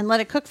oven and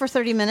let it cook for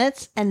 30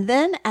 minutes. And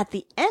then at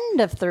the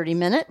end of 30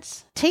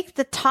 minutes, take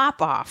the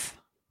top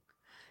off.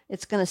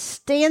 It's going to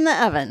stay in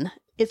the oven.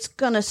 It's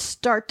going to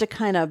start to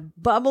kind of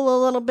bubble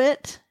a little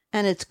bit,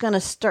 and it's going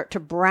to start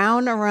to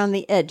brown around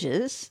the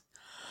edges.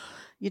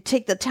 You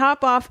take the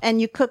top off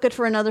and you cook it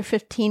for another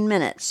 15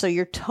 minutes. So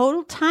your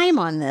total time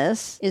on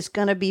this is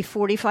going to be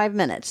 45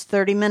 minutes.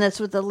 30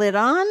 minutes with the lid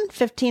on,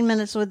 15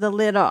 minutes with the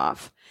lid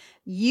off.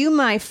 You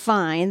might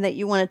find that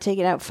you want to take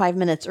it out 5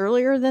 minutes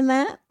earlier than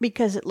that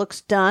because it looks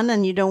done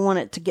and you don't want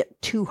it to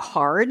get too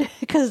hard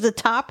because the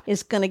top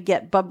is going to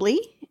get bubbly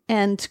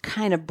and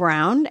kind of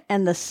brown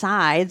and the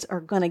sides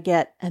are going to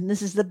get, and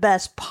this is the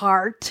best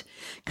part,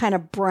 kind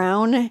of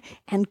brown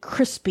and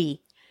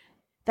crispy.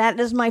 That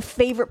is my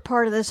favorite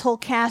part of this whole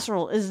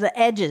casserole is the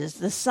edges.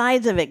 The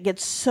sides of it get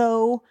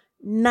so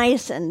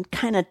nice and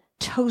kind of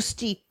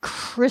toasty,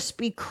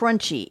 crispy,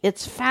 crunchy.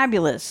 It's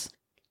fabulous.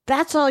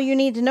 That's all you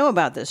need to know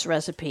about this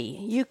recipe.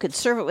 You could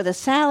serve it with a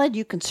salad.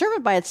 You can serve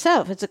it by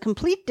itself. It's a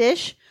complete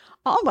dish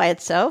all by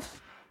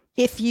itself.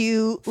 If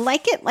you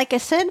like it, like I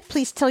said,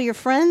 please tell your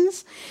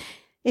friends.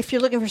 If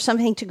you're looking for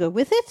something to go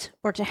with it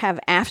or to have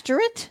after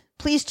it,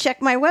 please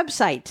check my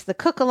website,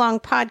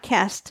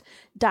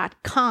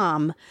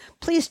 thecookalongpodcast.com.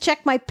 Please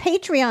check my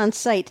Patreon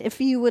site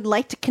if you would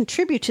like to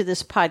contribute to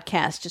this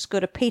podcast. Just go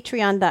to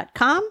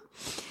patreon.com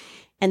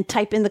and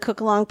type in the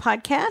Cook Along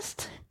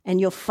Podcast. And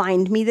you'll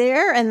find me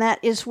there, and that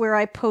is where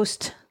I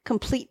post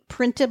complete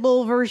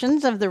printable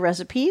versions of the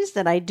recipes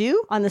that I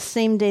do on the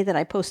same day that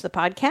I post the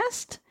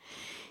podcast.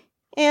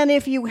 And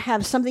if you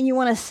have something you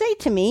want to say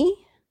to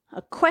me,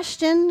 a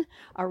question,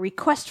 a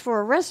request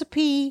for a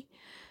recipe,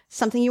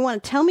 something you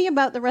want to tell me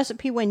about the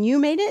recipe when you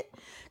made it,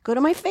 go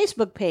to my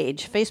Facebook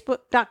page,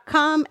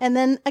 facebook.com, and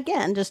then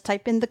again, just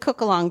type in the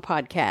Cook Along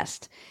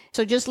Podcast.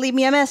 So just leave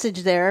me a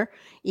message there,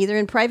 either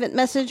in private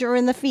message or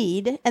in the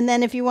feed. And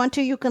then if you want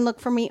to, you can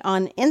look for me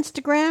on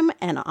Instagram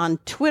and on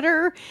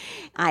Twitter.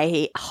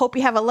 I hope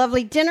you have a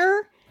lovely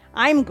dinner.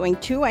 I'm going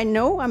to. I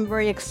know. I'm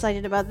very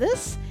excited about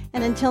this.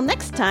 And until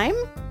next time,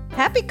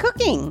 happy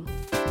cooking.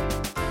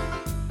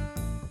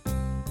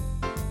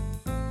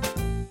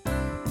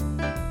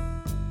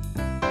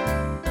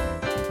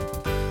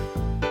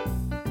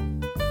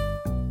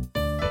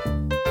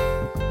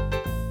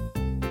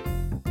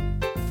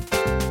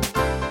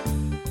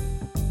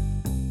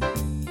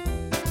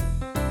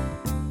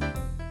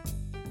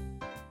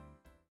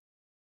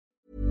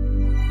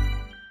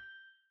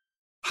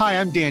 Hi,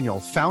 I'm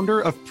Daniel, founder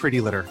of Pretty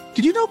Litter.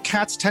 Did you know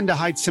cats tend to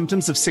hide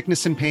symptoms of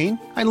sickness and pain?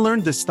 I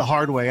learned this the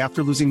hard way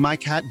after losing my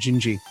cat,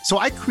 Gingy. So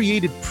I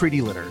created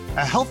Pretty Litter,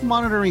 a health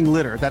monitoring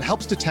litter that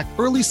helps detect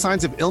early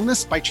signs of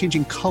illness by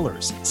changing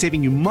colors,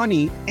 saving you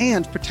money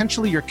and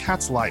potentially your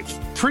cat's life.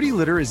 Pretty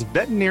Litter is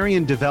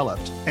veterinarian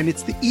developed, and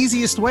it's the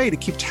easiest way to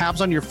keep tabs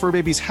on your fur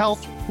baby's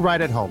health right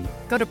at home.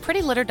 Go to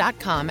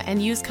prettylitter.com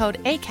and use code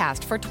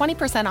ACAST for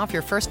 20% off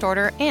your first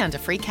order and a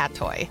free cat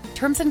toy.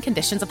 Terms and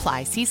conditions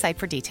apply. See site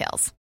for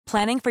details.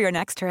 Planning for your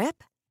next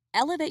trip?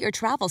 Elevate your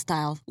travel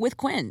style with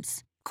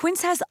Quince.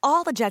 Quince has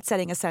all the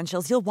jet-setting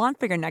essentials you'll want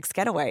for your next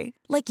getaway,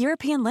 like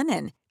European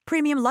linen,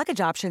 premium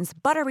luggage options,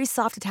 buttery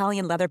soft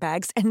Italian leather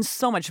bags, and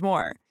so much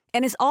more.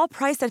 And is all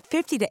priced at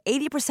 50 to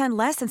 80%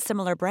 less than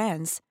similar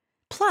brands.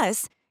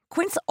 Plus,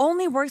 Quince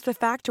only works with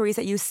factories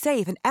that use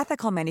safe and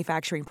ethical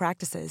manufacturing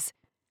practices.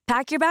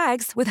 Pack your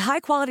bags with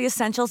high-quality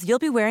essentials you'll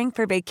be wearing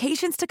for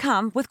vacations to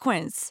come with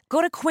Quince.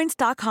 Go to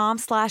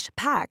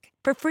quince.com/pack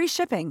for free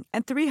shipping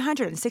and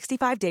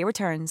 365-day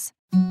returns.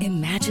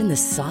 Imagine the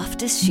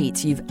softest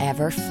sheets you've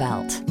ever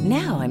felt.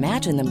 Now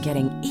imagine them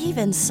getting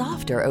even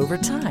softer over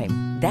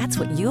time. That's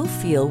what you'll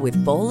feel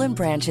with Boll &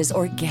 Branch's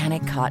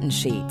organic cotton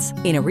sheets.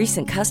 In a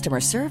recent customer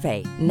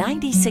survey,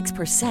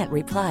 96%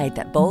 replied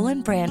that Boll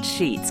 & Branch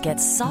sheets get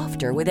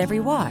softer with every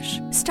wash.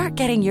 Start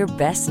getting your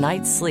best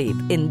night's sleep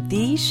in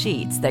these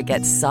sheets that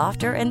get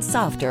softer and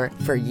softer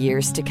for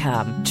years to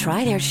come.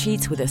 Try their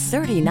sheets with a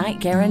 30-night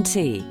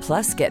guarantee.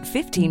 Plus, get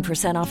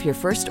 15% off your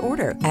first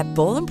order at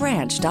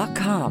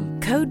bollandbranch.com.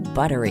 Code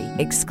BUTTERY.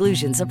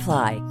 Exclusions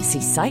apply.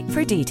 See site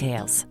for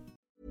details.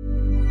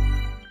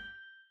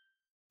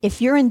 If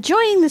you're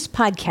enjoying this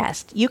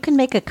podcast, you can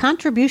make a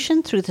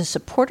contribution through the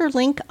supporter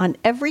link on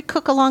every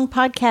Cook Along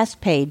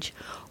podcast page,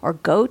 or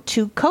go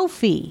to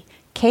Ko-fi,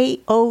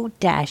 ko-fi.com/the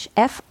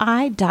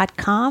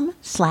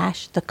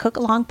Cook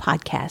Along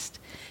Podcast.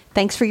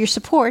 Thanks for your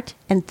support,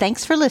 and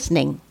thanks for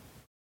listening.